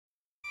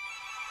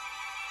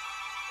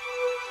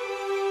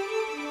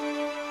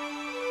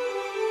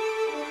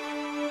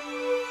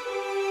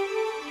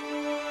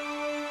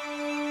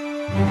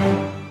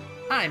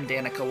I'm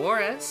Danica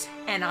Juarez.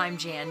 And I'm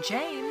Jan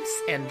James.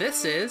 And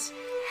this is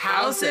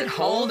How's It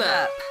Hold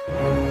Up?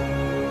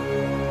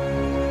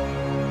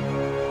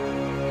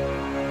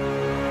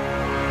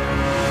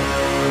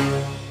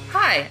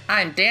 Hi,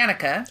 I'm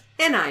Danica.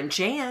 And I'm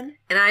Jan.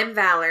 And I'm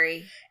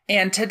Valerie.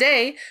 And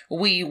today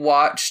we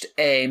watched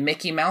a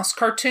Mickey Mouse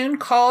cartoon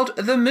called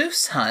The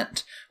Moose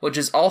Hunt, which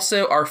is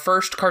also our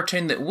first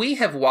cartoon that we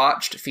have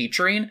watched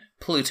featuring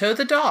Pluto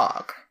the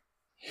dog.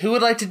 Who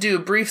would like to do a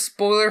brief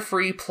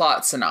spoiler-free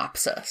plot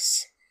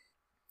synopsis?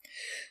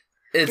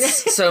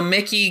 It's so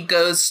Mickey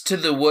goes to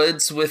the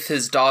woods with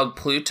his dog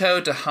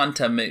Pluto to hunt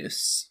a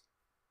moose.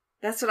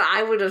 That's what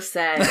I would have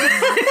said.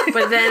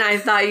 But then I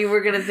thought you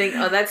were going to think,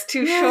 oh, that's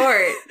too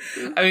short.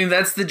 I mean,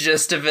 that's the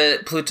gist of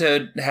it.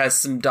 Pluto has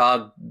some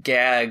dog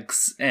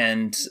gags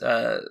and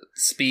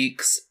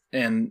speaks,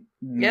 and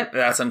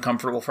that's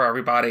uncomfortable for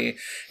everybody.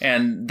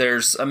 And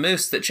there's a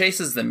moose that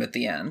chases them at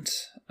the end.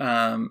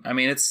 I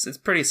mean, it's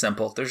pretty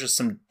simple. There's just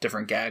some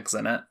different gags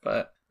in it,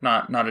 but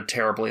not a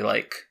terribly,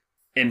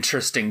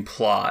 interesting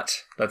plot.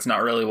 That's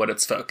not really what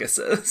its focus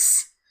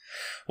is.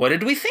 What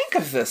did we think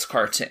of this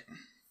cartoon?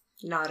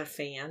 Not a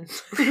fan.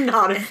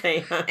 Not a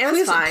fan. It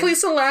was fine.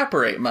 Please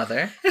elaborate,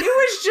 Mother. It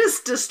was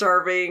just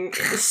disturbing.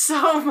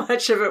 So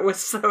much of it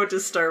was so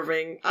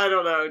disturbing. I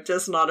don't know.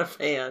 Just not a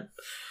fan.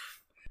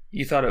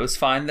 You thought it was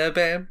fine, though,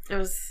 babe? It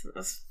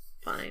was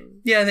fine.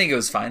 Yeah, I think it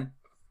was fine.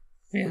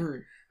 Yeah. Mm.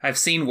 I've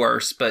seen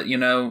worse, but,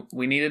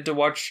 we needed to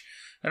watch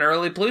an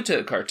early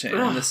Pluto cartoon,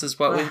 and this is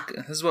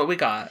what we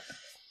got.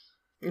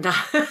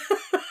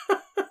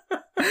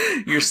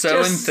 You're so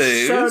just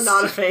enthused. So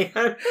not a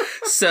fan.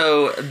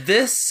 So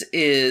this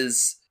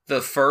is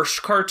the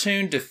first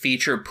cartoon to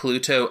feature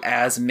Pluto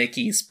as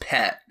Mickey's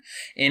pet.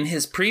 In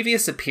his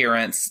previous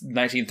appearance,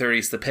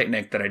 1930s The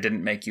Picnic, that I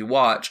didn't make you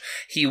watch,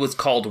 he was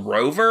called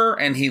Rover,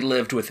 and he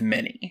lived with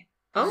Minnie.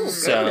 Oh,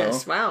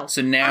 goodness. Wow.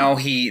 So now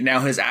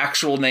his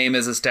actual name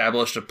is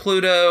established of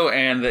Pluto,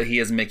 and that he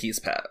is Mickey's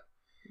pet.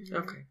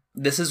 Okay.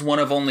 This is one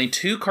of only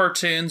 2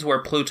 cartoons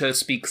where Pluto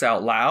speaks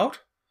out loud.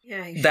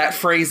 Yeah, That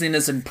phrasing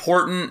is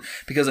important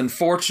because,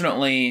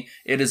 unfortunately,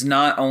 it is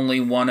not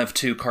only one of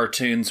 2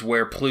 cartoons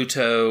where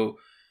Pluto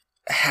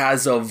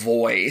has a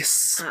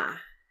voice.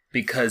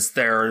 Because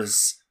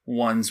there's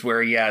ones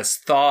where he has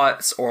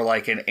thoughts, or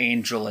like an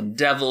angel and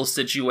devil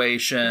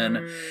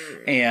situation,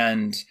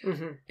 and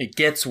it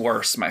gets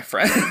worse, my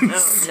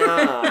friends.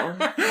 Oh,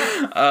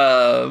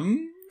 no.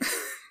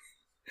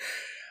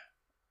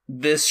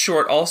 This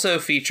short also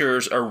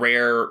features a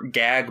rare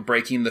gag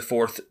breaking the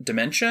 4th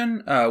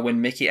dimension.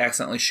 When Mickey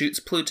accidentally shoots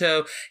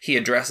Pluto, he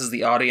addresses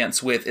the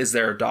audience with, "Is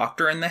there a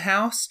doctor in the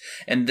house?"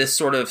 And this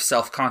sort of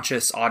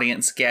self-conscious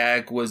audience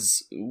gag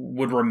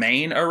would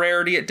remain a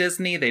rarity at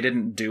Disney. They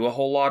didn't do a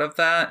whole lot of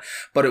that,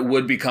 but it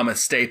would become a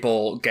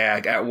staple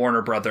gag at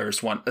Warner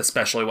Brothers,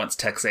 especially once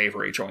Tex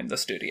Avery joined the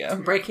studio.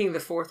 Breaking the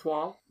 4th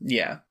wall.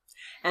 Yeah.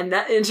 And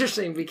that's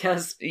interesting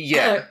because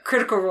Yeah.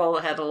 Critical Role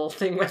had a little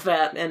thing with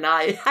that, and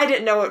I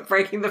didn't know what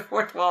breaking the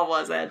 4th wall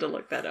was. I had to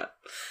look that up.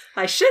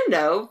 I should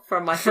know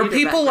from my For theater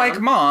people like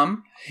background.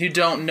 Mom who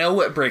don't know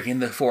what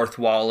breaking the 4th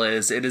wall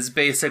is, it is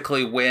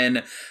basically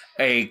when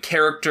a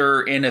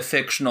character in a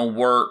fictional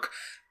work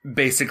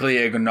basically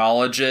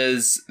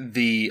acknowledges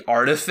the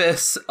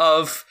artifice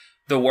of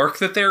the work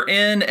that they're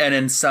in, and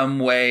in some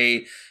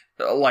way,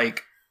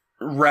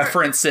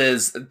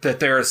 references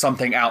that there is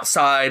something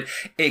outside.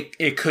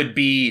 It could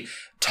be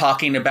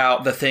talking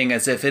about the thing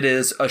as if it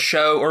is a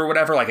show or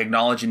whatever, like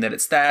acknowledging that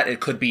it's that. It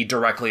could be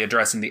directly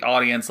addressing the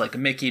audience like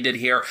Mickey did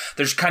here.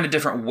 There's kind of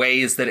different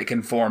ways that it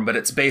can form, but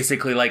it's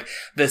basically like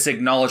this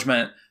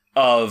acknowledgement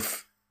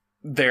of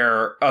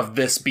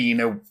this being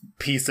a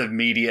piece of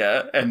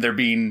media, and there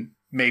being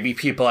maybe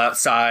people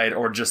outside,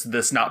 or just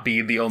this not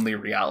be the only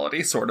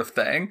reality sort of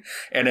thing.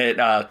 And it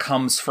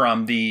comes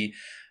from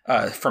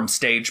from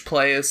stage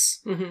plays,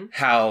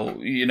 how,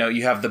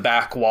 you have the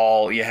back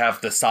wall, you have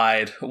the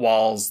side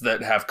walls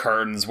that have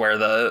curtains where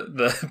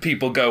the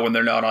people go when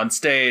they're not on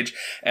stage,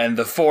 and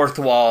the 4th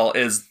wall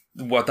is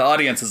what the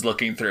audience is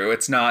looking through.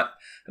 It's not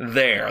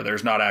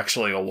there's not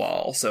actually a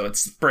wall, so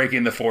it's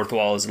breaking the 4th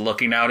wall is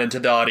looking out into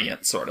the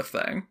audience sort of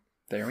thing.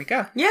 There we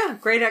go. Yeah,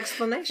 great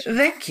explanation.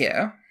 Thank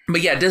you.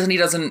 But yeah, Disney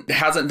hasn't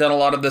done a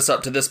lot of this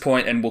up to this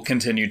point, and will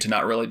continue to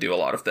not really do a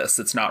lot of this.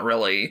 It's not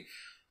really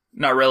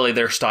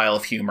their style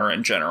of humor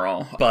in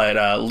general, but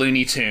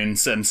Looney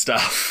Tunes and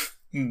stuff,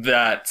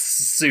 that's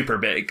super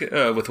big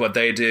with what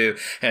they do.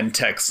 And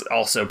Tex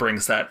also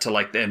brings that to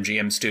the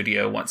MGM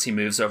studio once he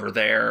moves over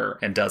there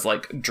and does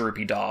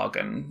Droopy Dog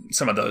and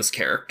some of those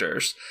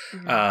characters.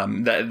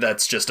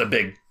 That's just a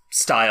big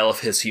style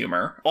of his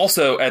humor.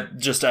 Also,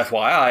 just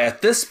FYI,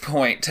 at this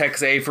point,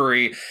 Tex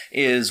Avery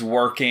is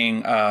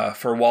working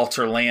for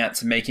Walter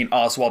Lantz, making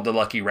Oswald the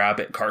Lucky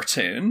Rabbit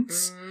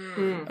cartoons.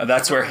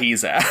 That's where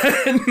he's at.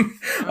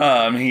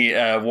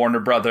 Warner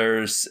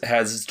Brothers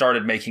has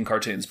started making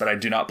cartoons, but I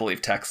do not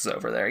believe Tex is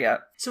over there yet.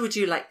 So would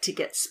you like to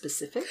get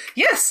specific?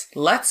 Yes,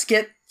 let's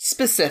get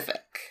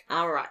specific.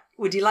 All right.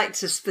 Would you like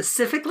to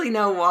specifically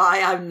know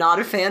why I'm not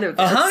a fan of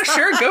this?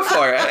 Sure, go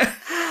for it.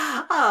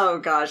 Oh,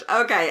 gosh.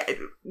 Okay.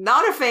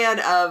 Not a fan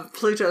of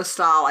Pluto's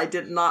style. I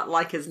did not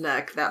like his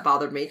neck. That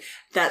bothered me.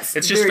 It's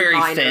just very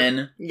minor.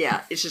 thin.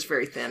 Yeah, it's just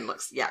very thin.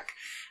 Looks yuck.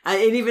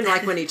 And even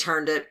like when he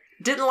turned it.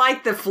 Didn't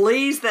like the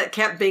fleas that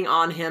kept being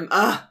on him.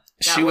 Ugh.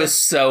 She was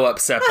so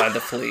upset by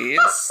the fleas.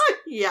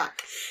 Yuck.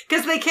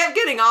 Because they kept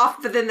getting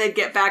off, but then they'd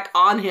get back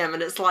on him,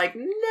 and it's like,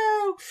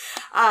 no.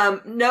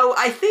 No,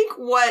 I think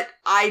what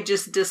I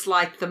just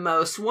disliked the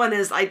most, one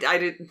is I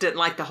didn't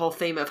like the whole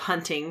theme of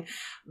hunting,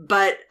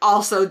 but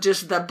also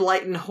just the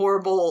blatant,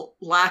 horrible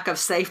lack of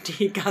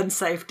safety, gun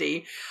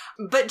safety.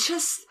 But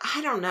just,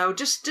 I don't know,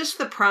 just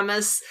the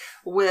premise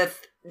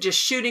with just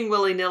shooting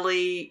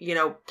willy-nilly, you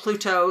know,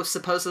 Pluto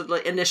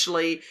supposedly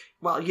initially,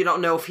 well, you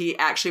don't know if he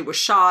actually was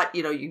shot.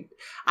 You know,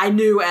 I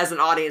knew as an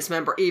audience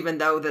member, even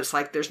though that's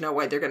like, there's no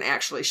way they're going to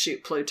actually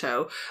shoot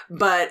Pluto.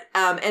 But,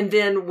 and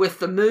then with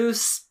the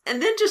moose,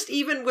 and then just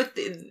even with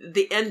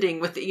the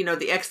ending with the, you know,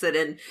 the exit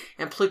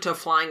and Pluto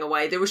flying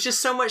away, there was just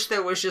so much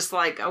that was just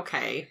like,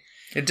 okay.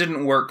 It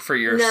didn't work for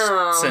your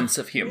sense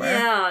of humor.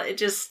 Yeah, it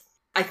just,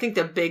 I think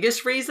the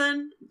biggest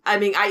reason, I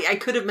mean, I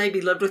could have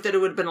maybe lived with it. It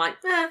would have been like,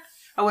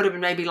 I would have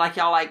been maybe like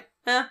y'all, like,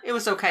 it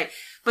was okay.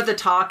 But the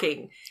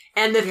talking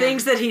and the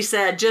things that he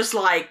said, just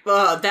like,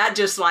 that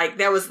just like,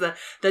 that was the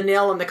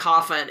nail in the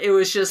coffin. It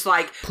was just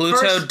like,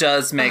 Pluto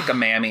does make a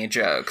mammy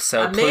joke,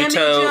 so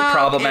Pluto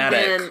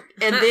problematic.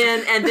 And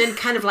then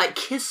kind of like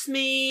kiss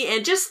me,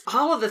 and just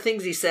all of the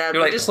things he said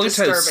You're were like, just Pluto,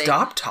 disturbing.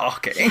 stop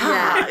talking.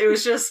 Yeah, it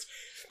was just,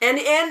 and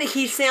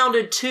he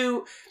sounded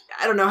too,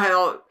 I don't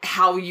know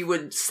how you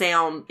would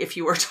sound if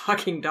you were a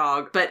talking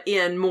dog, but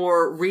in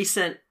more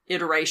recent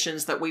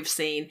iterations that we've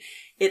seen,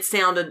 it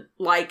sounded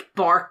like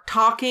bark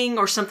talking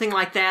or something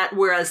like that,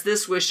 whereas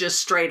this was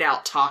just straight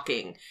out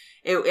talking.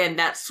 And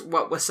that's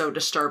what was so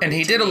disturbing. And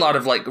he did a lot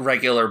of like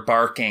regular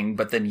barking,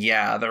 but then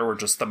there were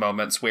just the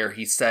moments where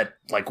he said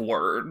like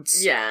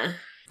words. Yeah.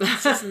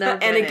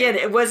 And again,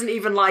 it wasn't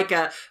even like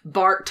a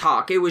bark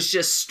talk. It was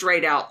just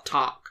straight out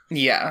talk.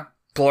 Yeah.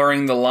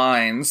 Blurring the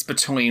lines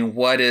between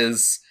what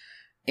is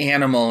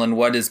animal and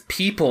what is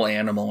people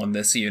animal in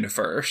this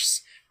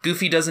universe.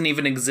 Goofy doesn't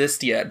even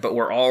exist yet, but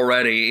we're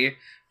already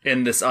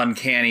in this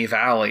uncanny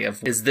valley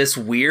of, is this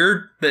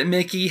weird that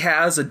Mickey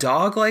has a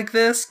dog like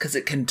this? Because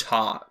it can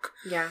talk.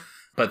 Yeah.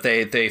 But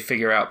they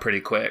figure out pretty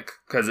quick,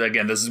 because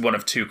again, this is one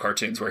of two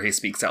cartoons where he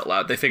speaks out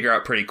loud. They figure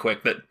out pretty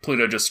quick that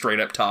Pluto just straight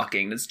up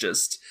talking is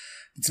just,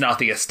 it's not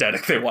the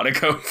aesthetic they want to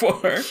go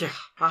for. Yeah.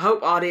 I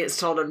hope audience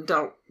told him,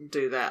 don't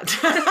do that.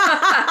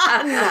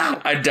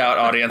 No. I doubt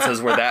audiences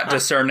were that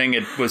discerning.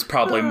 It was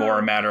probably more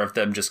a matter of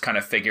them just kind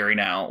of figuring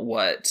out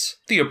what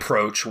the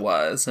approach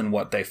was and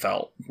what they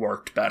felt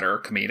worked better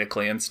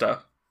comedically and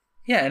stuff.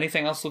 Yeah,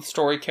 anything else with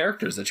story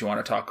characters that you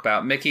want to talk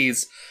about?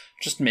 Mickey's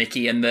just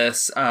Mickey in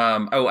this.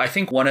 I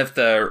think one of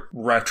the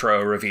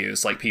retro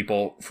reviews, like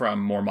people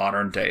from more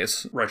modern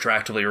days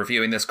retroactively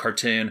reviewing this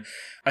cartoon,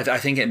 I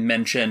think it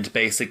mentioned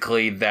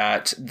basically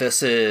that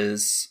this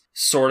is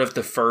sort of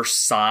the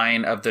first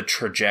sign of the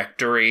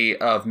trajectory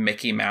of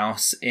Mickey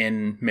Mouse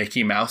in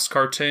Mickey Mouse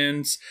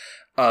cartoons,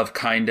 of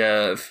kind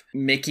of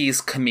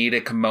Mickey's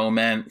comedic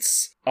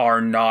moments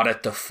are not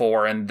at the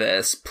fore in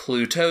this,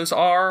 Pluto's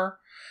are.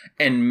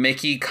 And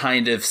Mickey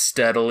kind of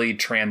steadily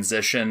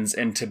transitions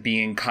into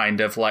being kind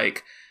of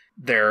like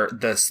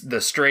the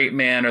straight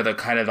man, or the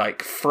kind of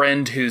like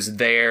friend who's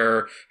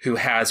there, who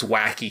has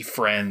wacky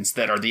friends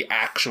that are the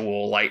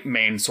actual like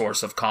main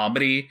source of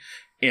comedy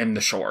in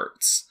the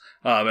shorts.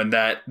 And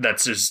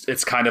that's just,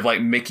 it's kind of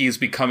like Mickey's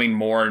becoming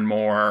more and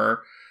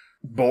more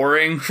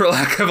boring, for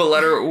lack of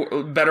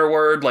a better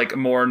word, like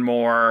more and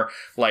more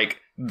like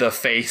the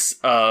face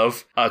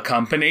of a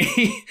company,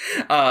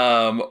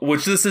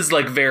 which this is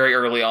like very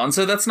early on.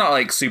 So that's not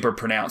like super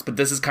pronounced, but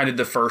this is kind of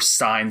the first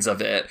signs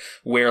of it,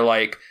 where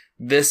like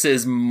this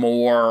is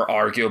more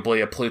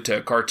arguably a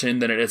Pluto cartoon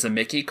than it is a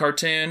Mickey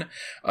cartoon.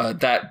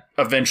 That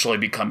eventually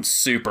becomes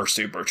super,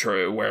 super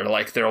true, where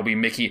like there'll be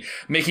Mickey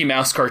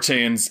Mouse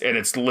cartoons and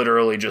it's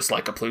literally just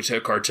like a Pluto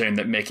cartoon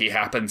that Mickey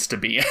happens to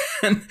be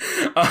in.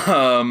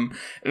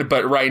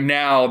 But right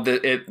now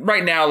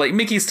like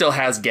Mickey still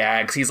has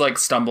gags. He's like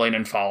stumbling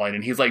and falling,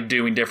 and he's like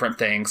doing different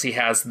things. He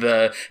has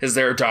is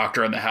there a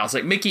doctor in the house?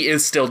 Like Mickey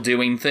is still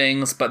doing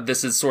things, but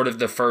this is sort of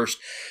the first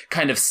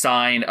kind of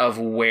sign of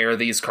where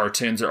these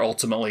cartoons are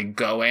ultimately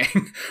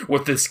going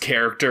with this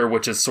character,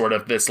 which is sort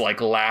of this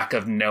like lack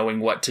of knowing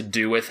what to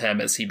do with him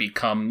as he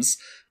becomes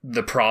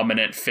the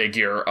prominent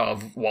figure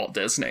of Walt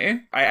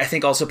Disney. I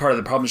think also part of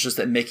the problem is just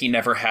that Mickey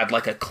never had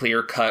like a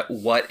clear cut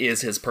what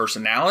is his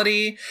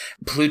personality.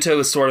 Pluto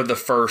is sort of the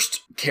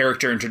first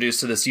character introduced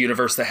to this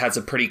universe that has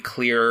a pretty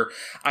clear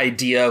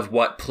idea of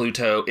what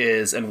Pluto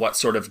is and what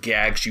sort of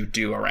gags you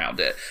do around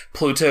it.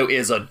 Pluto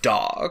is a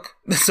dog.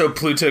 So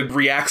Pluto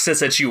reacts to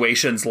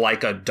situations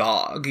like a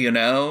dog, you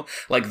know?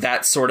 Like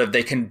that sort of,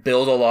 they can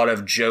build a lot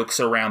of jokes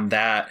around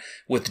that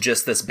with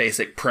just this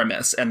basic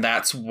premise. And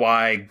that's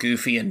why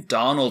Goofy and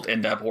Donald Donald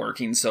end up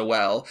working so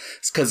well?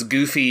 It's because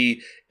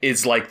Goofy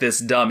is like this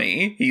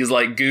dummy. He's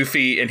like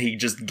goofy and he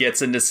just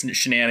gets into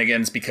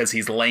shenanigans because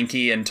he's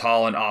lanky and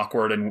tall and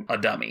awkward and a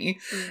dummy.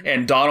 Mm-hmm.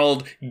 And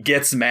Donald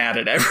gets mad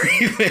at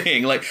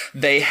everything. Like,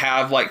 they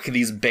have like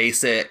these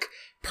basic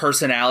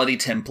personality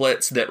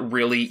templates that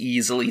really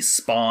easily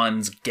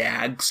spawns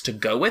gags to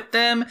go with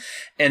them.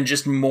 And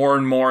just more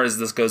and more as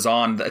this goes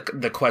on,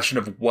 the question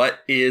of what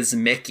is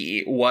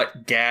Mickey,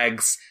 what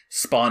gags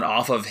spawn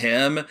off of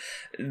him,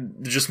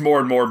 just more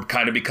and more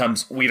kind of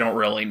becomes, we don't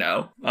really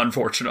know,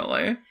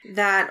 unfortunately.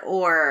 That,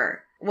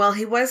 or, well,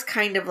 he was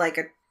kind of like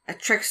a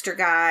trickster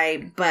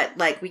guy, but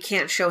like we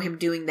can't show him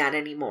doing that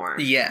anymore.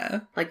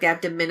 Yeah. Like they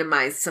have to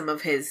minimize some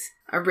of his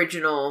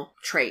original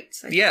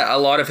traits. Yeah, a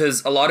lot of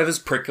his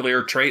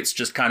pricklier traits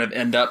just kind of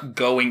end up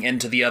going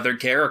into the other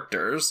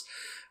characters,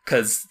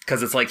 because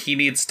it's like he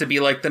needs to be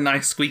like the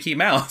nice squeaky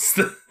mouse,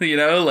 you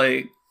know,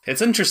 like,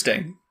 it's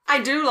interesting. I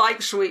do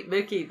like Sweet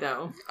Mickey,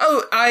 though.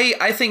 Oh,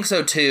 I think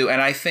so too,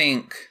 and I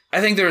think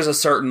there's a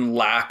certain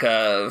lack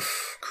of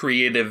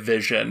creative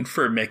vision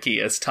for Mickey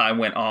as time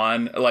went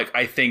on. Like,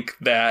 I think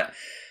that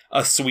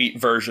a sweet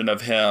version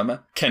of him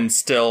can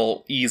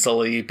still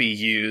easily be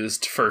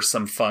used for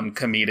some fun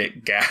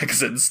comedic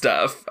gags and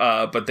stuff.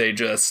 But they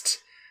just,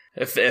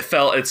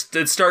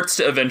 it starts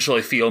to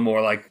eventually feel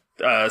more like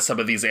some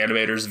of these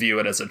animators view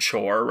it as a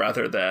chore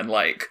rather than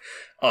like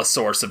a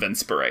source of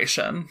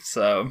inspiration.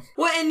 So,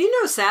 well,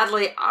 and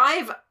sadly,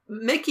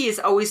 Mickey has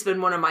always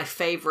been one of my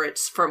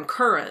favorites from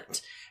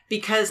Current,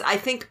 because I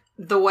think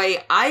the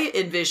way I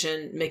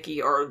envision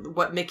Mickey, or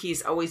what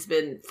Mickey's always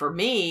been for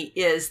me,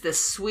 is this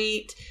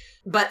sweet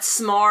but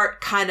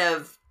smart, kind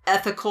of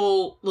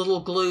ethical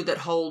little glue that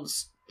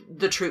holds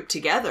the troop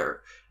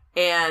together.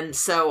 And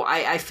so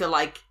I feel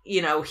like,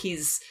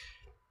 he's,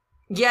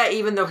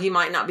 even though he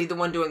might not be the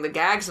one doing the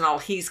gags and all,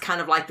 he's kind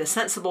of like the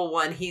sensible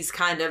one. He's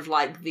kind of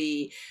like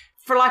the,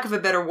 for lack of a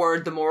better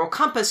word, the moral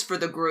compass for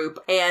the group,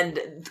 and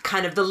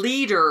kind of the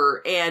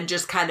leader, and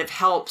just kind of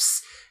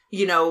helps,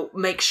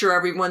 make sure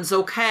everyone's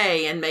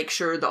okay and make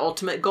sure the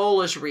ultimate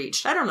goal is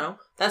reached. I don't know.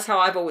 That's how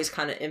I've always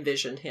kind of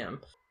envisioned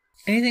him.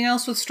 Anything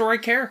else with story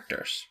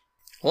characters?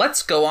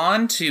 Let's go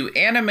on to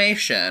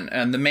animation.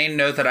 And the main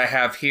note that I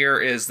have here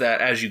is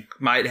that, as you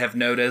might have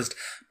noticed,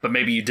 but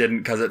maybe you didn't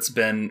because it's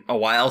been a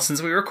while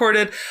since we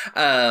recorded,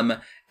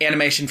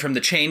 animation from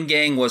the Chain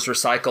Gang was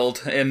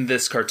recycled in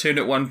this cartoon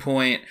at one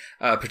point,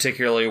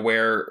 particularly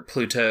where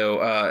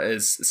Pluto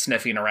is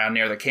sniffing around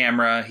near the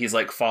camera. He's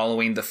like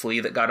following the flea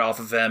that got off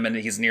of him, and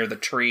he's near the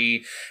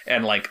tree,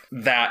 and like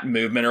that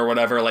movement or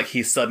whatever, like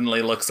he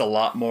suddenly looks a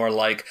lot more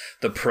like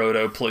the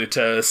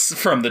proto-Plutos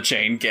from the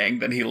Chain Gang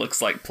than he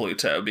looks like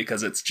Pluto,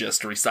 because it's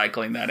just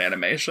recycling that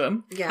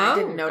animation. Yeah, I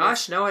didn't notice.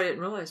 Gosh, no, I didn't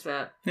realize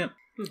that. Yeah.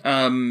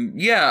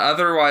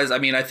 Otherwise, I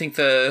mean, I think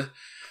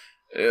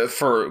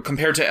for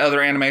compared to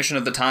other animation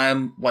of the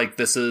time, like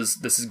this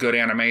is good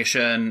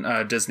animation.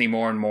 Disney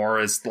more and more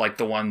is like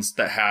the ones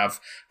that have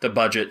the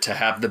budget to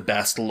have the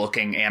best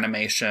looking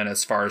animation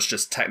as far as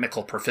just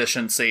technical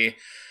proficiency.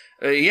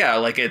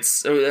 Like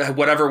it's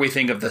whatever we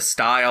think of the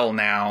style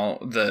now,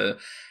 the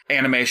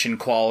animation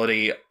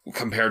quality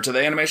compared to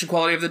the animation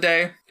quality of the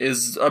day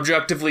is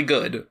objectively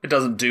good. It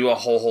doesn't do a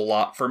whole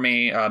lot for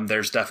me.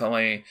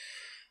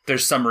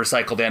 There's some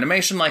recycled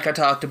animation like I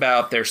talked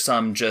about. There's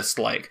some just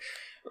like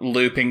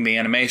looping the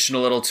animation a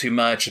little too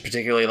much,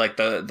 particularly like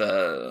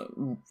the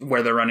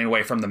where they're running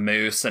away from the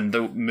moose and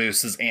the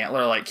moose's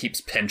antler like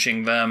keeps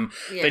pinching them.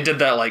 Yeah. They did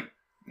that like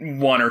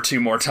one or two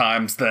more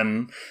times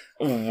than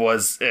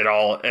was it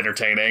all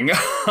entertaining.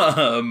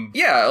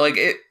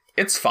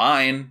 It's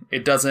fine.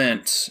 It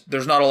doesn't,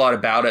 there's not a lot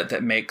about it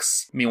that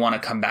makes me want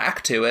to come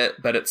back to it,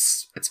 but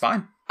it's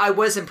fine. I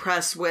was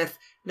impressed with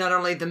not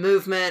only the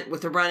movement,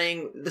 with the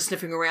running, the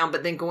sniffing around,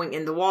 but then going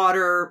in the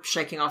water,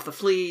 shaking off the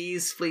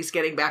fleas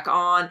getting back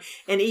on,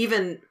 and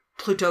even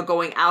Pluto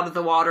going out of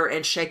the water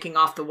and shaking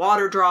off the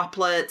water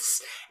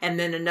droplets, and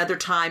then another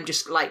time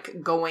just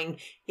like going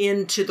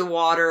into the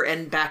water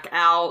and back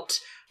out.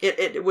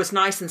 It was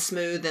nice and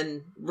smooth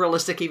and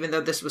realistic, even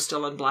though this was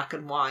still in black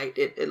and white.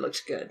 It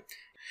looked good.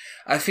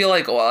 I feel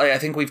like, I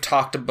think we've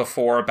talked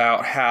before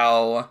about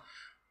how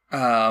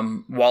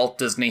Walt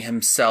Disney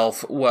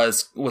himself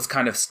was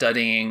kind of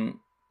studying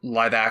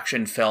live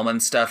action film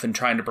and stuff and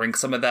trying to bring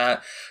some of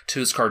that to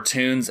his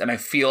cartoons. And I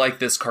feel like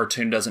this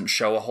cartoon doesn't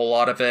show a whole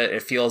lot of it.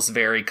 It feels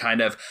very kind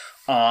of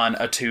on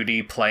a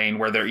 2D plane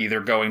where they're either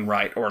going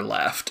right or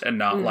left, and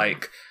not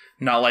like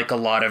a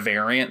lot of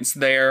variance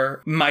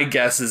there. My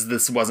guess is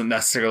this wasn't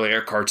necessarily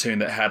a cartoon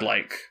that had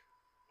like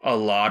a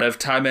lot of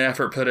time and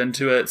effort put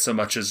into it, so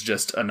much as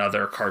just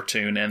another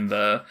cartoon in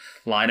the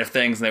line of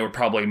things. And they were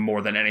probably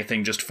more than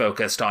anything just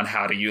focused on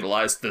how to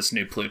utilize this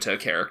new Pluto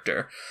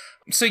character.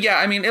 So yeah,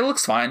 I mean, it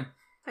looks fine.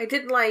 I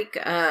did like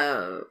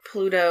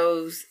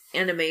Pluto's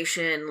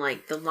animation,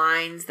 like the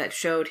lines that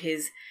showed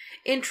his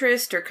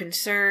interest or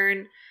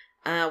concern.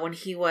 when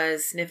he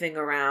was sniffing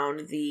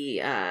around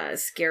the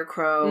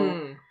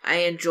scarecrow. I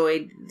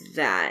enjoyed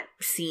that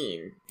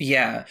scene.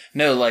 Yeah.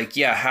 No, like,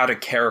 yeah, how to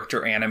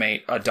character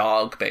animate a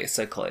dog,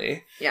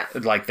 basically. Yeah.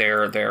 Like,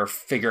 they're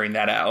figuring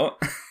that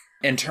out.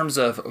 In terms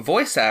of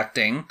voice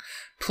acting,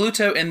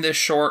 Pluto in this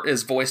short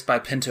is voiced by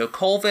Pinto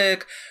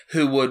Colvig,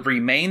 who would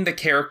remain the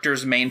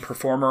character's main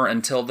performer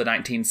until the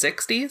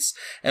 1960s,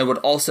 and would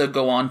also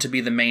go on to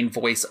be the main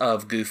voice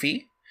of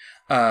Goofy.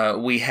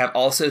 We have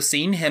also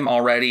seen him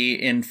already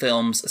in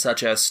films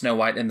such as Snow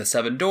White and the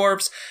Seven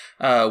Dwarfs,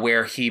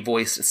 where he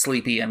voiced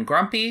Sleepy and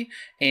Grumpy,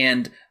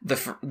 and the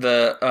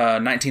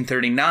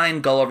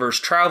 1939 Gulliver's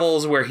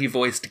Travels, where he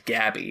voiced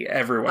Gabby,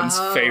 everyone's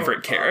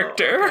favorite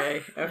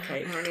character.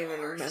 Okay. I don't even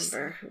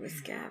remember who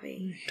was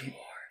Gabby.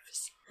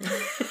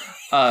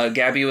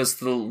 Gabby was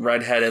the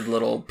redheaded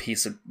little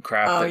piece of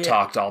crap that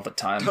talked all the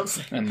time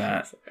in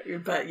that.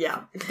 But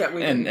yeah, that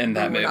we in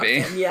that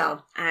movie. Yeah,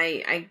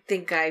 I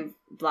think I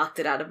blocked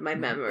it out of my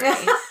memory.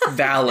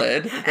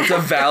 Valid. It's a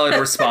valid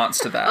response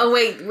to that. Oh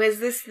wait, was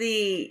this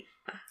the?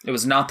 It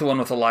was not the one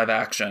with the live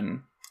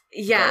action.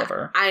 Yeah,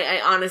 Gulliver.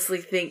 I honestly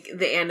think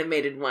the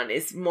animated one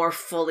is more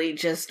fully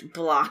just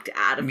blocked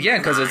out of my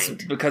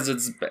mind. because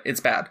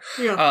it's bad.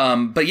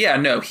 Yeah. But yeah,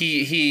 no,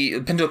 he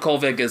Pinto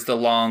Colvig is the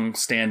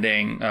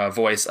long-standing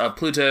voice of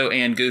Pluto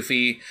and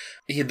Goofy.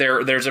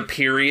 There's a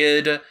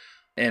period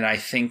in, I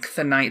think,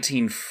 the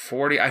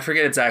 1940s. I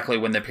forget exactly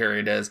when the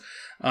period is.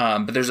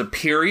 But there's a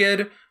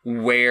period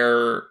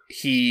where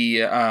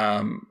he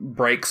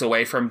breaks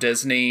away from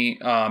Disney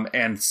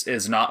and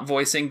is not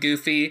voicing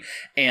Goofy,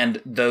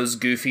 and those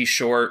Goofy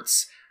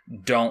shorts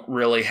don't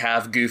really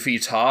have Goofy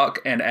talk,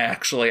 and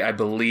actually I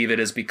believe it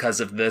is because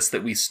of this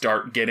that we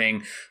start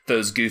getting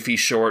those Goofy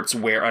shorts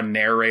where a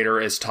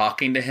narrator is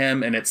talking to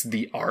him, and it's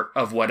the art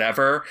of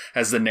whatever,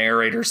 as the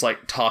narrator's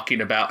like talking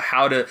about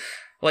how to,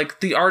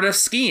 like, the art of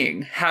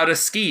skiing, how to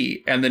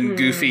ski. And then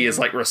Goofy is,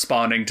 like,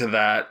 responding to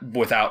that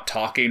without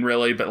talking,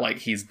 really. But, like,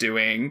 he's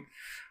doing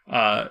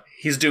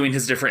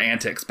his different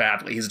antics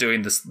badly. He's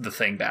doing the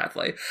thing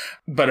badly.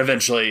 But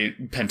eventually,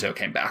 Pinto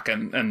came back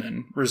and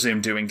then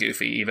resumed doing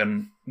Goofy,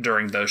 even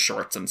during those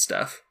shorts and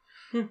stuff.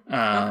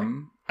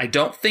 I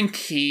don't think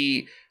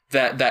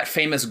that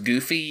famous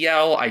Goofy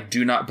yell, I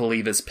do not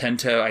believe is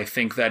Pinto. I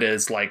think that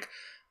is, like,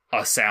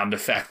 a sound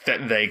effect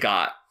that they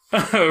got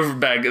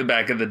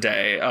back in the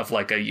day of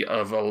like a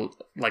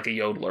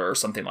yodeler or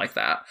something like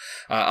that.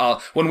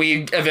 When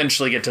we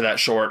eventually get to that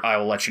short, I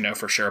will let you know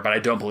for sure, but I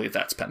don't believe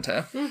that's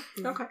Pinto.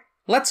 Okay.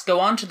 Let's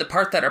go on to the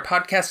part that our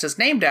podcast is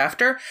named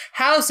after.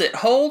 How's it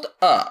hold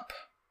up?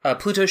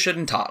 Pluto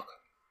shouldn't talk.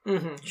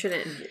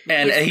 Shouldn't.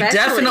 And he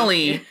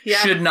definitely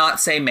should not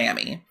say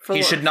mammy.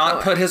 He should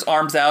not put his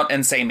arms out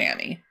and say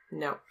mammy.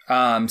 No.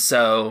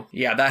 So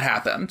yeah, that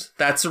happened.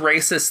 That's a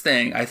racist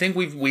thing. I think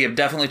we have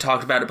definitely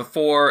talked about it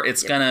before.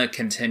 It's gonna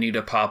continue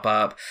to pop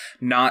up.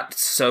 Not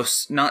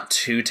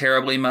too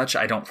terribly much,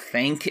 I don't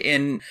think,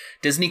 in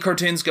Disney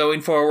cartoons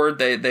going forward.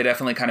 They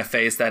definitely kind of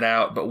phase that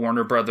out, but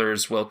Warner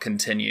Brothers will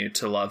continue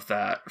to love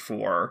that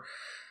for,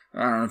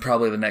 I don't know,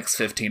 probably the next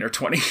 15 or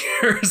 20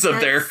 years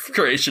of their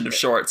creation of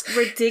shorts.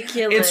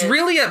 Ridiculous. It's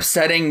really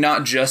upsetting,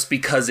 not just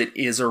because it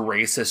is a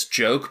racist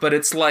joke, but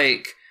it's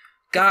like,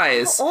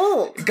 guys,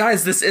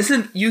 this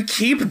isn't, you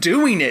keep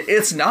doing it.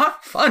 It's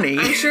not funny.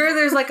 I'm sure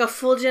there's like a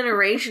full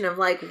generation of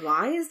like,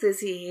 why is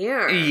this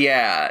here?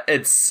 Yeah,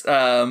 it's,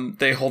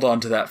 they hold on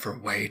to that for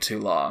way too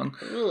long.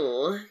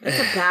 Ooh, that's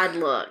a bad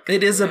look.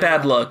 It is a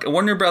bad look.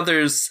 Warner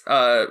Brothers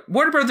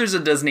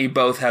and Disney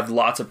both have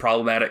lots of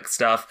problematic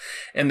stuff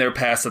in their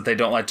past that they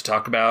don't like to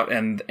talk about,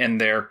 and in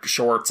their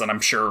shorts, and I'm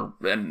sure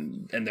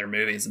in their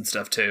movies and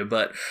stuff too.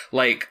 But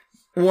like,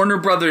 Warner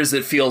Brothers,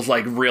 it feels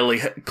like, really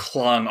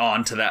clung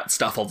on to that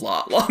stuff a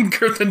lot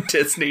longer than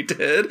Disney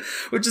did,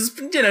 which is,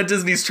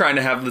 Disney's trying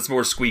to have this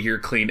more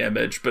squeakier clean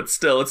image, but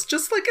still, it's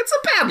just like, it's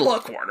a bad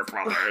look, Warner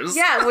Brothers.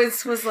 Yeah,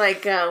 it was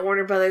like,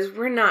 Warner Brothers,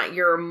 we're not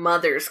your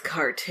mother's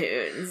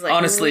cartoons. Like,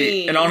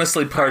 honestly,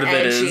 part of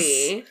it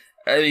is,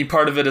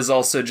 part of it is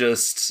also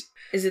just,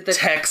 is it the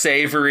Tex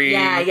Avery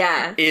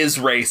is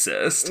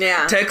racist.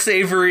 Yeah. Tex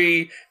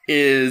Avery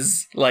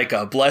is like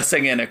a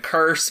blessing and a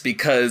curse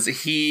because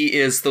he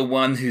is the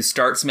one who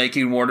starts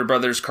making Warner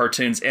Brothers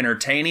cartoons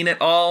entertaining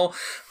at all,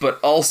 but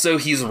also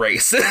he's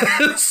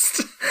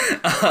racist.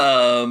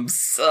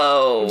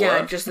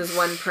 Yeah, just this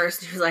one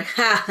person who's like,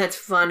 ha, that's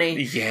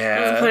funny. Yeah.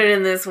 Let's put it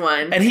in this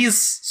one. And he's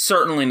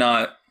certainly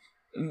not,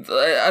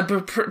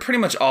 pretty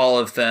much all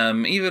of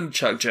them, even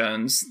Chuck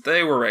Jones,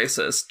 they were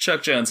racist.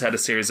 Chuck Jones had a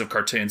series of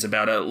cartoons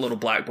about a little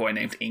black boy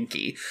named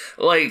Inky.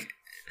 Like,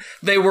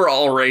 they were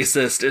all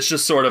racist. It's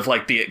just sort of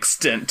like the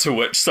extent to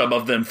which some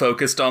of them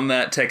focused on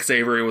that. Tex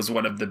Avery was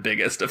one of the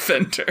biggest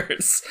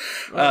offenders.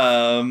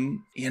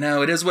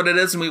 It is what it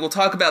is, and we will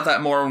talk about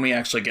that more when we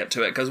actually get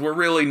to it, because we're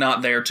really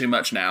not there too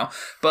much now.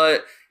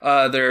 But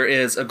there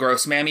is a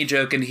gross mammy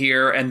joke in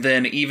here, and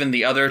then even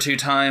the other two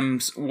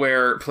times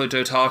where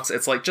Pluto talks,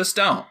 it's like, just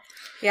don't.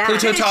 Yeah.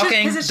 Pluto It's just-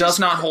 talking 'cause it's does just-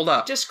 not hold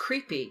up. Just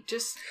creepy.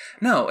 Just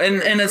No,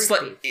 and it's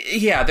creepy. like,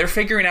 yeah, they're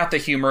figuring out the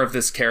humor of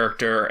this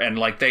character, and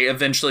like they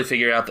eventually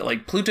figure out that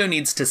like Pluto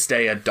needs to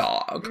stay a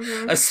dog,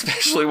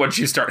 especially once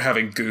you start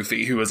having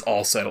Goofy, who is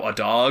also a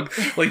dog.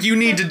 Like you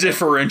need to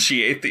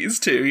differentiate these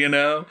two, you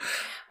know?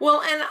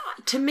 Well, and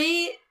to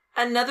me,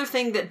 another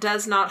thing that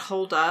does not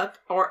hold up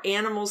are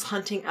animals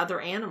hunting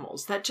other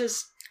animals.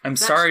 I'm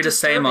That's sorry to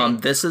say, Mom,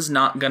 disturbing. this is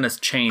not going to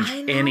change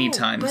I know,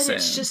 anytime but soon.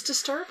 it's just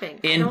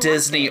disturbing. I In don't like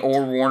Disney it.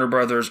 or Warner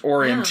Brothers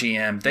or Yeah.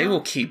 MGM, they will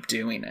keep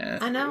doing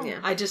it. I know. Yeah.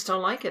 I just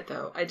don't like it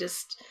though.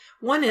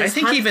 One is I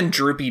think hunt- even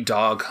Droopy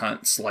Dog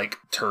hunts like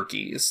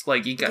turkeys.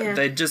 Like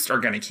they just are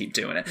going to keep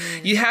doing it.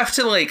 You have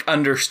to like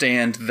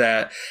understand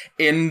that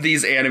in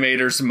these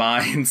animators'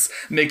 minds,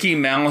 Mickey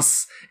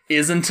Mouse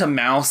isn't a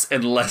mouse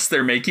unless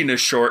they're making a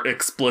short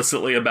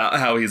explicitly about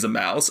how he's a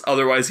mouse.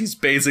 Otherwise, he's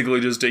basically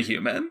just a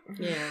human.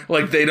 Yeah.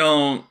 Like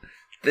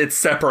it's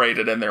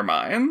separated in their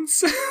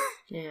minds.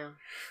 Yeah.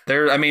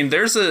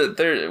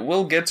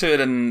 We'll get to it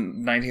in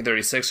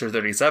 1936 or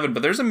 37,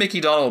 but there's a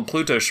Mickey, Donald, and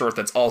Pluto short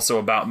that's also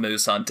about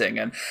moose hunting,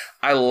 and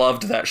I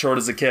loved that short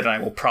as a kid, and I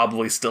will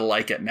probably still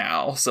like it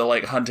now. So,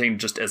 like, hunting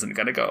just isn't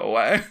going to go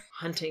away.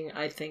 Hunting,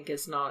 I think,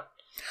 is not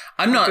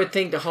I'm a not. good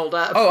thing to hold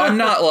up. Oh, I'm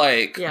not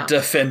like Yeah.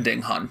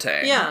 defending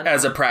hunting Yeah,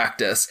 as a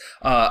practice.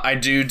 I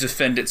do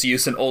defend its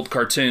use in old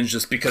cartoons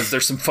just because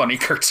there's some funny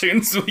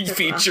cartoons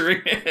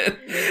featuring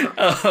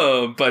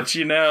it. But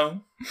you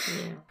know,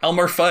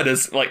 Elmer Fudd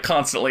is like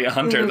constantly a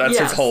hunter. That's his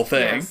Yes, whole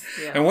thing. yes,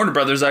 yeah. And Warner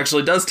Brothers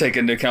actually does take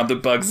into account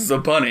that Bugs is a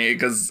bunny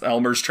because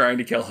Elmer's trying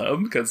to kill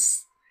him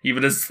because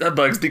even as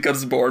Bugs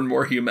becomes more and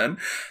more human.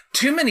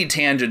 Too many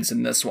tangents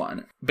in this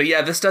one. But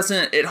yeah,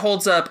 it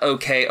holds up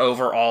okay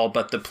overall,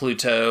 but the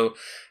Pluto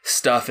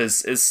stuff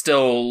is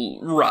still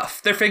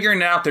rough. They're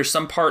figuring it out. There's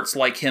some parts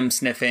like him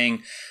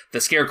sniffing the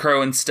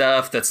Scarecrow and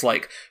stuff that's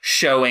like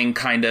showing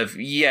kind of,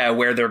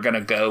 where they're going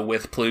to go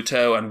with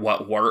Pluto and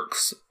what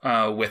works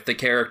with the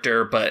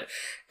character. But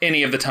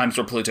any of the times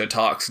where Pluto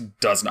talks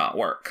does not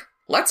work.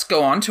 Let's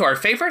go on to our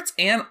favorites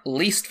and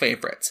least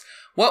favorites.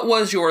 What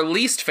was your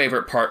least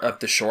favorite part of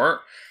the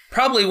short?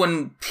 Probably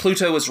when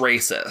Pluto was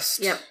racist.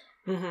 Yep.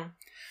 Mm-hmm.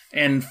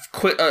 And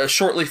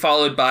shortly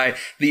followed by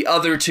the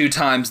other two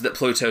times that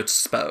Pluto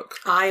spoke.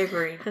 I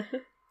agree.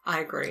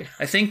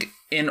 I think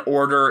in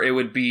order it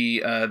would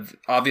be,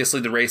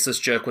 obviously the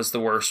racist joke was the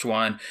worst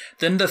one.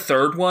 Then the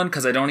third one,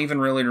 because I don't even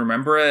really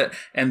remember it.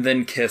 And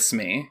then Kiss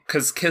Me.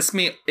 Because Kiss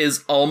Me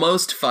is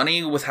almost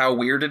funny with how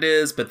weird it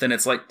is, but then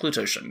it's like,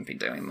 Pluto shouldn't be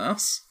doing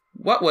this.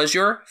 What was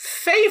your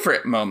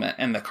favorite moment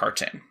in the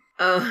cartoon?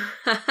 Oh.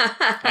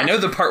 I know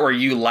the part where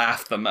you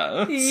laughed the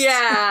most.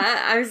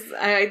 Yeah,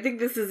 I think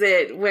this is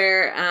it,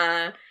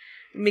 where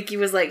Mickey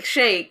was like,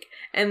 shake,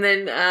 and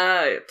then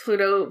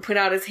Pluto put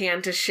out his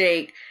hand to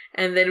shake,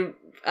 and then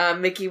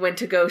Mickey went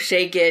to go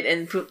shake it,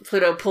 and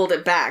Pluto pulled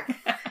it back.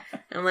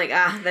 I'm like,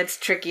 that's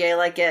tricky, I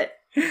like it.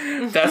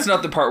 That's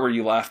not the part where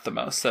you laughed the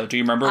most, so do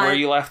you remember where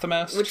you laughed the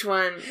most? Which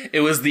one? It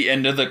was the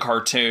end of the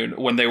cartoon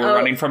when they were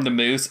running from the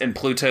moose and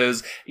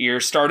Pluto's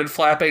ears started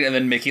flapping and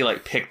then Mickey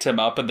like picked him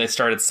up and they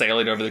started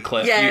sailing over the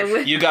cliff. Yeah,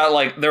 you got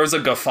like, there was a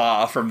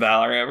guffaw from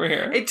Valerie over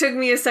here. It took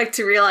me a sec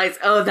to realize,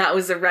 that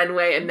was a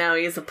runway and now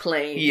he's a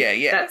plane.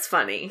 Yeah. That's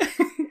funny.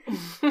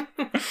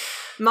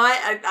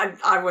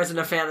 I wasn't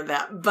a fan of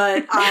that,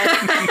 but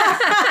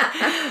I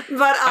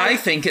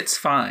think it's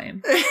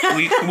fine.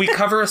 We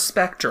cover a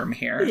spectrum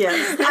here.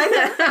 Yes,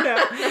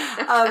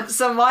 I know.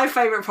 So my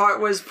favorite part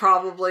was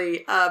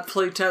probably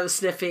Pluto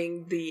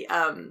sniffing the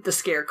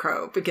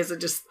Scarecrow because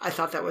I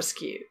thought that was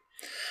cute.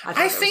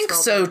 I think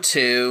so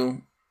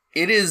too.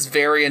 It is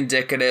very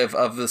indicative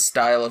of the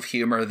style of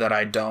humor that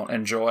I don't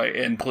enjoy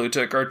in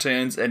Pluto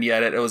cartoons, and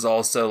yet it was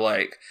also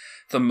like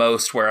the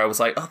most where I was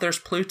like, oh, there's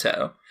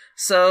Pluto.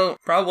 So,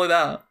 probably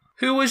that.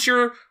 Who was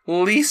your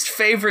least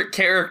favorite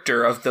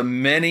character of the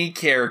many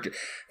characters?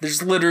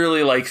 There's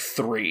literally like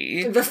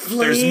 3. The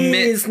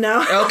fleas,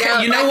 no. Okay,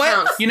 Yeah, you know that what?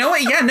 counts. You know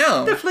what? Yeah,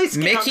 no. The fleas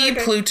count, Mickey,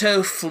 okay.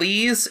 Pluto,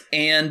 fleas,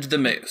 and the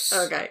moose.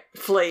 Okay,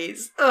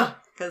 fleas. Ugh,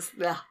 because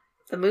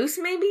The moose,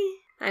 maybe?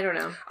 I don't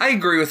know. I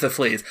agree with the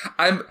fleas.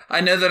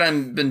 I know that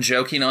I've been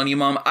joking on you,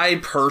 Mom.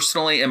 I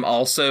personally am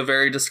also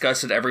very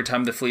disgusted every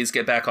time the fleas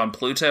get back on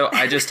Pluto.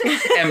 I just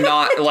am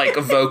not like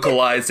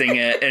vocalizing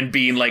it and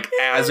being like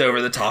as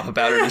over the top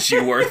about it as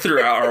you were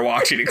throughout our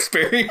watching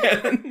experience.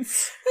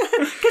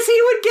 because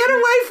he would get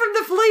away from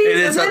the fleas It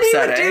is and then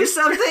upsetting. he would do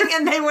something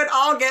and they would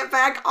all get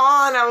back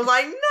on. I was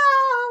like,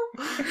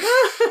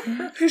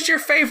 no. Who's your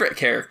favorite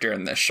character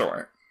in this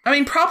short? I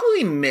mean,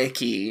 probably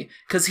Mickey,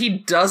 because he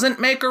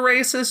doesn't make a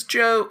racist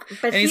joke,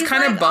 But and he's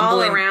kind like of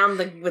bumbling. all around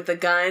with the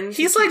guns.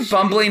 He's like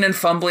bumbling and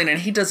fumbling, and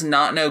he does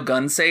not know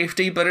gun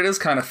safety, but it is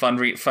kind of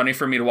funny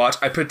for me to watch.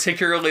 I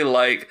particularly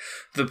like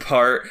the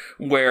part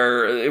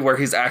where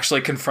he's actually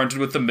confronted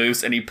with the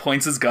moose, and he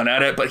points his gun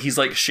at it, but he's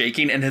like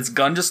shaking, and his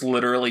gun just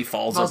literally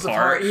falls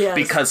apart yes.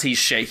 because he's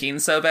shaking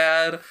so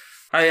bad.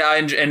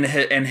 And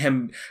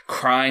him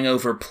crying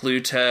over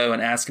Pluto and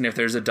asking if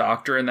there's a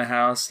doctor in the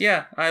house.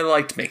 Yeah, I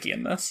liked Mickey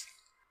in this.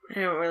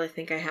 I don't really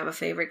think I have a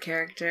favorite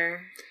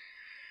character.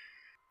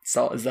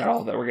 So is that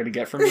all that we're going to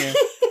get from you?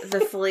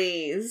 The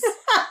fleas.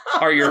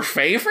 Are your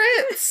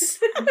favorites?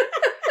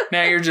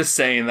 Now you're just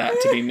saying that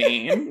to be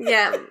mean.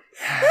 Yeah.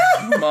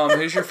 Mom,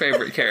 who's your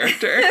favorite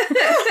character?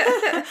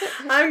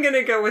 I'm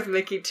gonna go with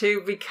Mickey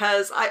too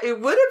because it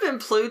would have been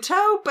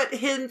Pluto, but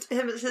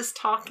his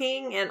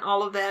talking and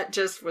all of that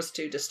just was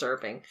too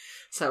disturbing.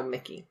 So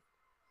Mickey.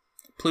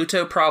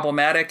 Pluto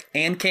problematic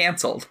and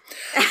canceled.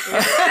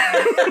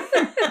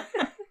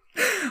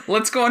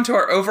 Let's go into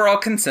our overall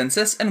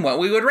consensus and what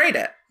we would rate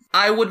it.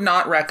 I would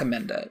not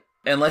recommend it.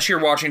 Unless you're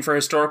watching for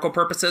historical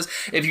purposes.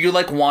 If you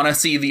want to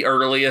see the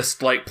earliest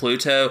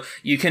Pluto,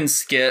 you can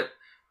skip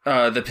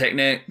the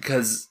picnic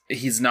because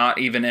he's not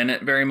even in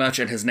it very much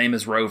and his name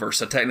is Rover,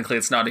 so technically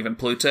it's not even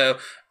Pluto.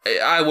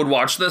 I would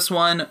watch this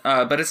one,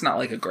 but it's not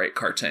a great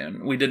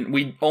cartoon.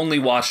 We only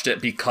watched it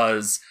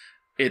because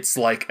it's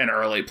an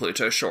early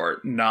Pluto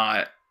short,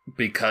 not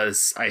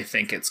because I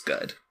think it's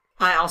good.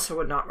 I also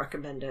would not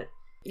recommend it.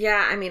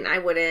 Yeah, I mean, I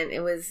wouldn't.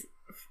 It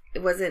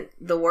wasn't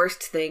the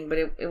worst thing, but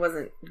it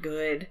wasn't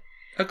good.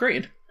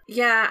 Agreed.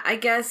 Yeah, I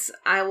guess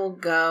I will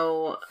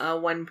go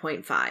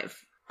 1.5.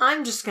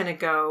 I'm just gonna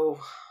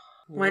go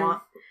Oh,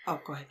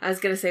 go ahead. I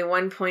was gonna say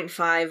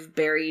 1.5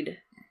 buried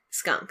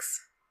skunks.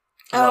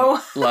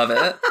 Love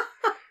it.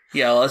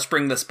 Yeah, let's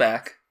bring this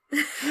back.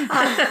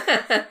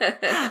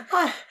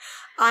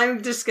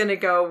 I'm just gonna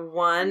go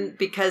 1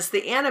 because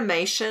the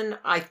animation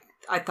I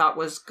thought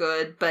was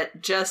good,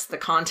 but just the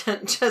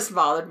content just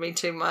bothered me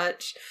too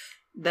much.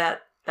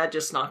 That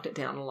just knocked it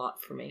down a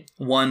lot for me.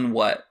 1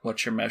 what?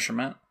 What's your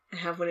measurement? I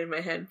have one in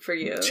my head for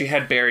you. She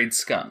had buried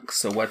skunks,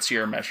 so what's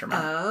your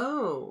measurement?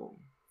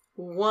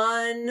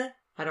 1.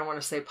 I don't want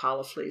to say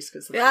pile of fleas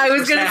because I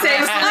was going to say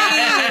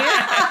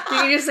flea.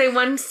 You can just say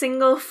 1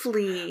 single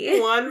flea.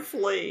 1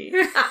 flea.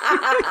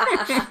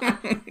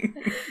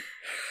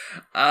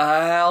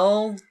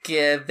 I'll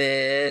give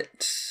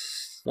it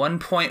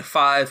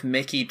 1.5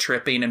 Mickey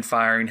tripping and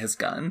firing his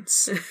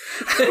guns.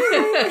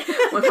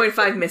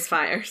 1.5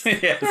 misfires.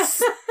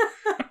 Yes.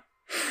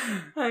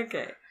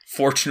 Okay.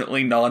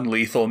 Fortunately,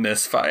 non-lethal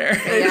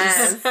misfire.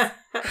 Yes.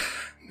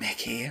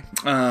 Mickey.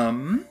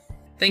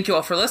 Thank you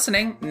all for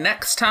listening.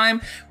 Next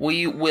time,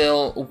 we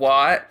will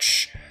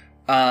watch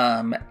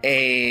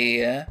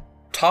a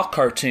talk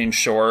cartoon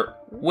short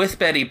with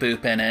Betty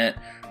Boop in it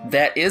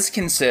that is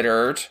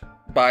considered,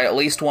 by at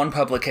least one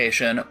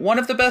publication, one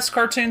of the best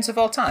cartoons of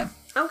all time.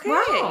 Okay.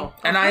 Wow.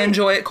 And I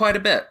enjoy it quite a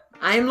bit.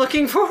 I am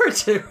looking forward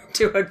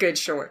to a good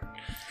short.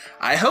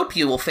 I hope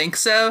you will think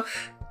so.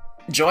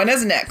 Join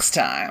us next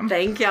time.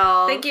 Thank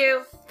y'all. Thank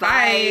you.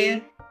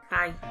 Bye.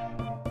 Bye.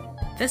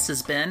 This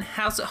has been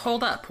How's It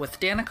Hold Up with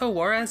Danica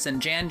Juarez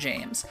and Jan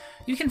James.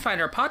 You can find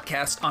our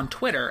podcast on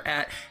Twitter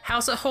at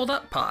How's It Hold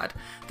Up Pod.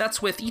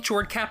 That's with each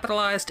word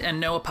capitalized and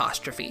no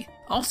apostrophe.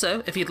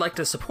 Also, if you'd like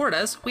to support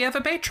us, we have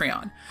a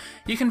Patreon.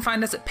 You can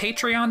find us at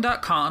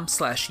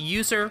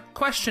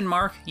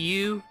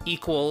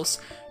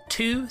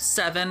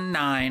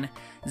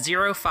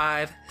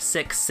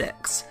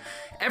patreon.com/user?U=2790566.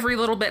 Every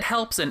little bit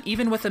helps, and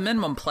even with a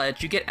minimum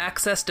pledge, you get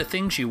access to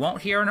things you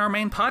won't hear in our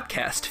main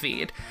podcast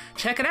feed.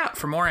 Check it out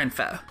for more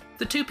info.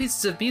 The 2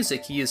 pieces of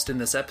music used in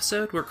this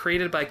episode were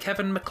created by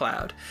Kevin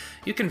MacLeod.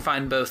 You can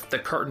find both The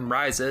Curtain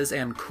Rises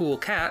and Cool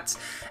Cats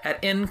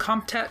at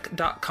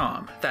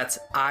incomtech.com. That's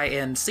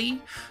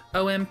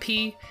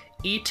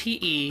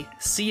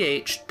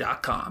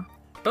INCOMPETECH.com.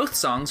 Both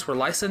songs were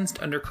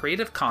licensed under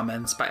Creative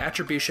Commons by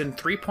Attribution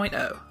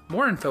 3.0.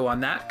 More info on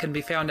that can be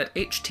found at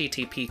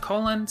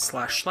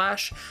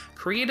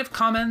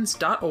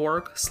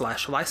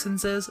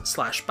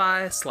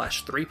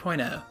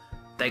http://creativecommons.org/licenses/by/3.0.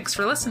 Thanks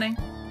for listening.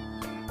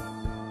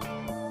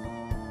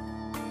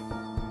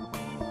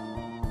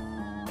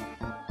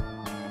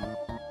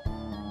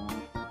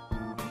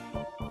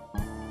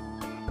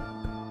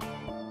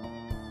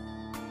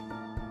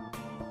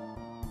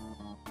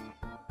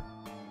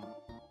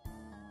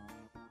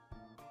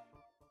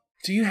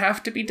 Do you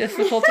have to be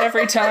difficult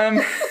every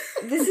time?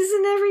 This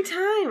isn't every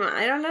time.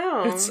 I don't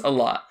know. It's a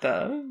lot,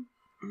 though.